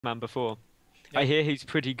man before. I Yep. hear he's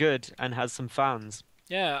pretty good and has some fans.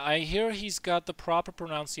 Yeah, I hear he's got the proper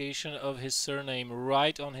pronunciation of his surname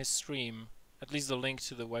right on his stream. At least the link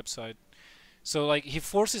to the website. So like he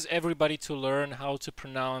forces everybody to learn how to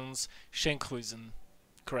pronounce Schenkhuizen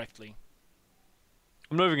correctly.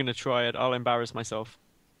 I'm not even gonna try it. I'll embarrass myself.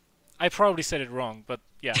 I probably said it wrong, but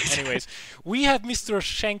yeah. Anyways, we have Mr.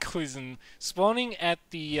 Schenkhuizen spawning at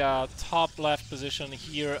the top left position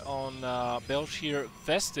here on Belshir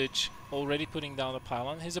Vestige, already putting down the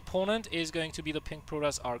pylon. His opponent is going to be the pink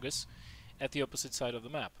Protoss Argus at the opposite side of the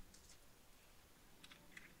map.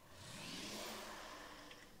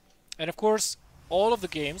 And of course, all of the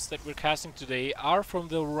games that we're casting today are from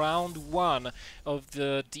the round 1 of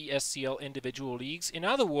the DSCL individual leagues. In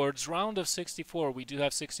other words, round of 64, we do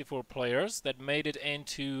have 64 players that made it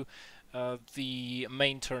into the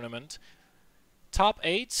main tournament. Top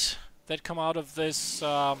 8 that come out of this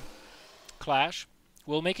clash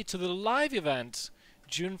will make it to the live event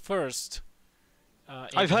June 1st.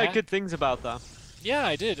 I've heard good things about that. Yeah,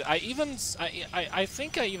 I did. I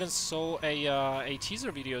think I even saw a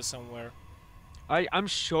teaser video somewhere. I'm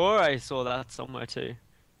sure I saw that somewhere too.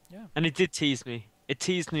 Yeah. And it did tease me. It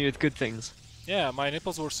teased me with good things. Yeah, my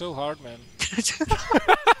nipples were so hard, man.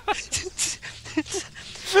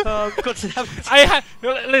 God damn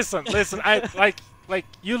it. Listen. I like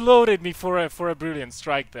you loaded me for a brilliant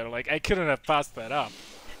strike there. Like I couldn't have passed that up.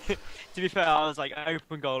 To be fair, I was like,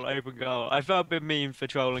 open goal, open goal. I felt a bit mean for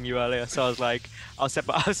trolling you earlier, so I was like, I'll set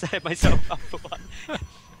myself up for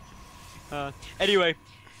one. Anyway,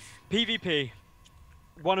 PvP.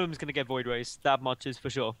 One of them's gonna get Void Race. That much is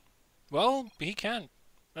for sure. Well, he can.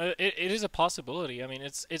 It is a possibility. I mean,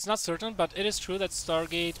 it's not certain, but it is true that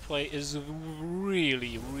Stargate play is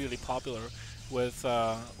really popular with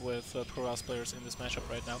Protoss players in this matchup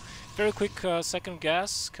right now. Very quick second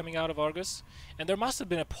gas coming out of Argus, and there must have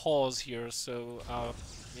been a pause here. So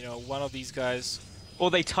you know, one of these guys.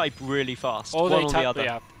 Or they type really fast. Oh, one they or the type. other.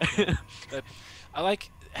 Yeah. But I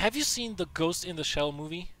like. Have you seen the Ghost in the Shell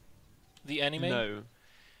movie, the anime? No.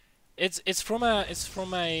 It's from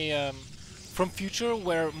from future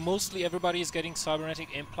where mostly everybody is getting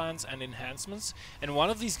cybernetic implants and enhancements, and one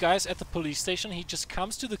of these guys at the police station, he just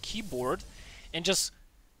comes to the keyboard and just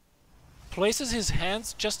places his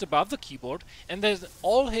hands just above the keyboard, and then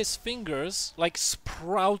all his fingers like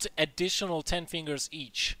sprout additional 10 fingers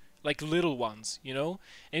each, like little ones, you know?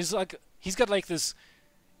 And he's got like this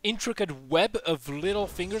intricate web of little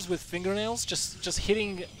fingers with fingernails just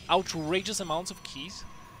hitting outrageous amounts of keys.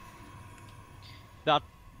 That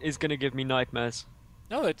is gonna give me nightmares.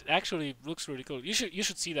 No, it actually looks really cool. You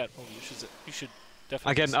should see that movie. You should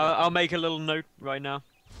definitely Again, see that. I'll make a little note right now,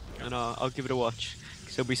 and I'll give it a watch.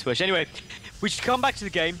 So we switch. Anyway, we should come back to the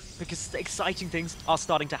game because exciting things are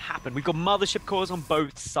starting to happen. We've got mothership cores on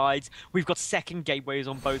both sides. We've got second gateways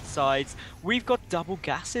on both sides. We've got double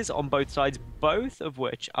gases on both sides, both of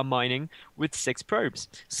which are mining with 6 probes.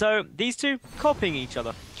 So these two copying each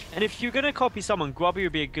other. And if you're gonna copy someone, Grubby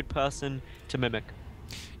would be a good person to mimic.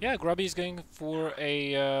 Yeah, Grubby is going for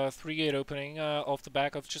a 3-gate opening off the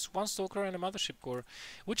back of just 1 Stalker and a Mothership Core,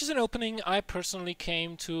 which is an opening I personally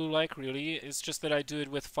came to like, really. It's just that I do it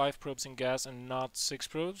with 5 probes in gas and not 6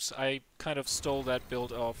 probes. I kind of stole that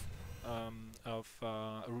build of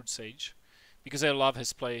Root Sage, because I love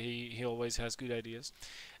his play. He always has good ideas.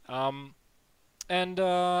 And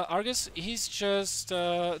Argus, he's just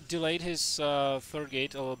delayed his 3rd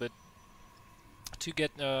gate a little bit to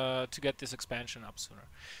get this expansion up sooner.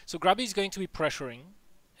 So Grubby is going to be pressuring,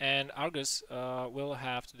 and Argus will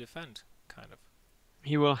have to defend, kind of.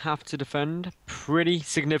 He will have to defend pretty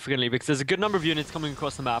significantly because there's a good number of units coming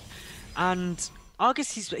across the map, and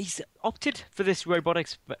Argus he's opted for this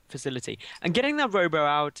robotics facility, and getting that robo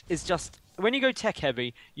out is just, when you go tech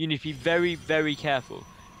heavy, you need to be very careful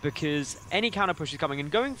because any counter push is coming,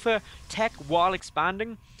 and going for tech while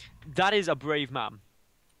expanding, that is a brave man.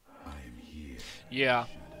 Yeah,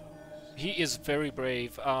 he is very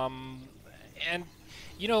brave. And,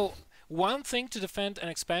 you know, one thing to defend an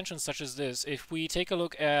expansion such as this, if we take a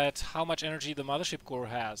look at how much energy the Mothership Core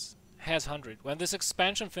has 100. When this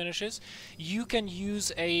expansion finishes, you can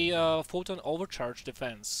use a photon overcharge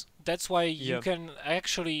defense. That's why you can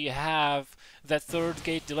actually have that 3rd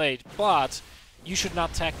gate delayed, but you should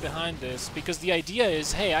not tack behind this, because the idea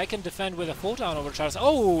is, hey, I can defend with a photon overcharge.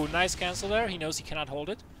 Oh, nice cancel there. He knows he cannot hold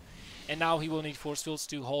it. And now he will need force fields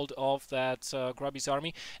to hold off that Grubby's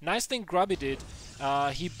army. Nice thing Grubby did,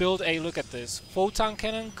 he built a, look at this, photon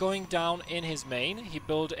cannon going down in his main. He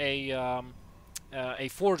built a a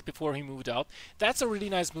forge before he moved out. That's a really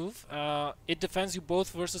nice move. It defends you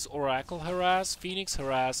both versus Oracle Harass, Phoenix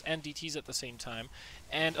Harass, and DTs at the same time,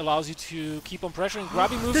 and allows you to keep on pressuring.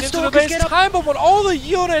 Grubby moves into the base, time bomb on all the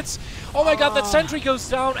units! Oh my god, that sentry goes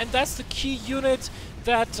down, and that's the key unit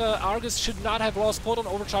that Argus should not have lost. Photon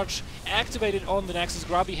Overcharge activated on the Nexus.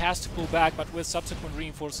 Grubby has to pull back, but with subsequent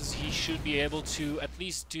reinforces, he should be able to at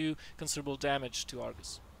least do considerable damage to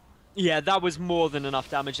Argus. Yeah, that was more than enough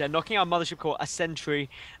damage there. Knocking out Mothership Core, a sentry,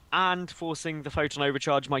 and forcing the Photon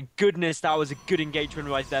Overcharge. My goodness, that was a good engagement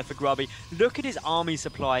right there for Grubby. Look at his army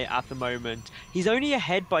supply at the moment. He's only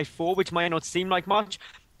ahead by 4, which might not seem like much,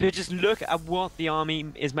 but just look at what the army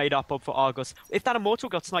is made up of for Argus. If that Immortal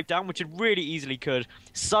got sniped down, which it really easily could,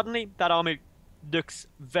 suddenly that army looks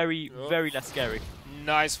very, very less scary.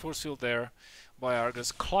 Nice force field there by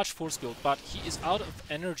Argus. Clutch force field, but he is out of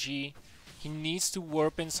energy. He needs to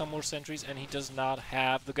warp in some more sentries, and he does not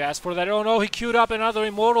have the gas for that. Oh no, he queued up another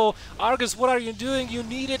Immortal. Argus, what are you doing? You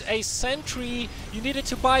needed a sentry. You needed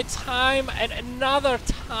to buy time, and another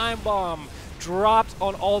time bomb dropped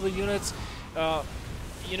on all the units.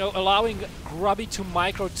 You know, allowing Grubby to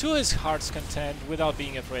micro to his heart's content without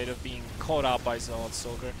being afraid of being caught out by Zealot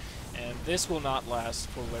Stalker. And this will not last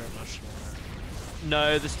for very much longer.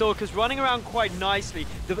 No, the Stalker's running around quite nicely.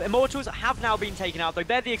 The Immortals have now been taken out, though.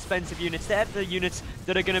 They're the expensive units. They're the units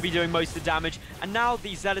that are going to be doing most of the damage. And now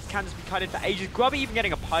these Zealots can just be cut in for ages. Grubby even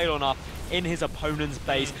getting a pylon up in his opponent's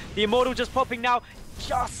base. The Immortal just popping now.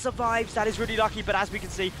 Just survives. That is really lucky, but as we can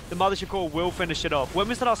see, the Mothership Core will finish it off. When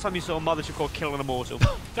was the last time you saw a Mothership Core kill an Immortal?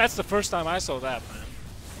 That's the first time I saw that, man.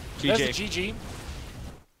 GG. That's the GG.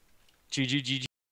 GG, GG.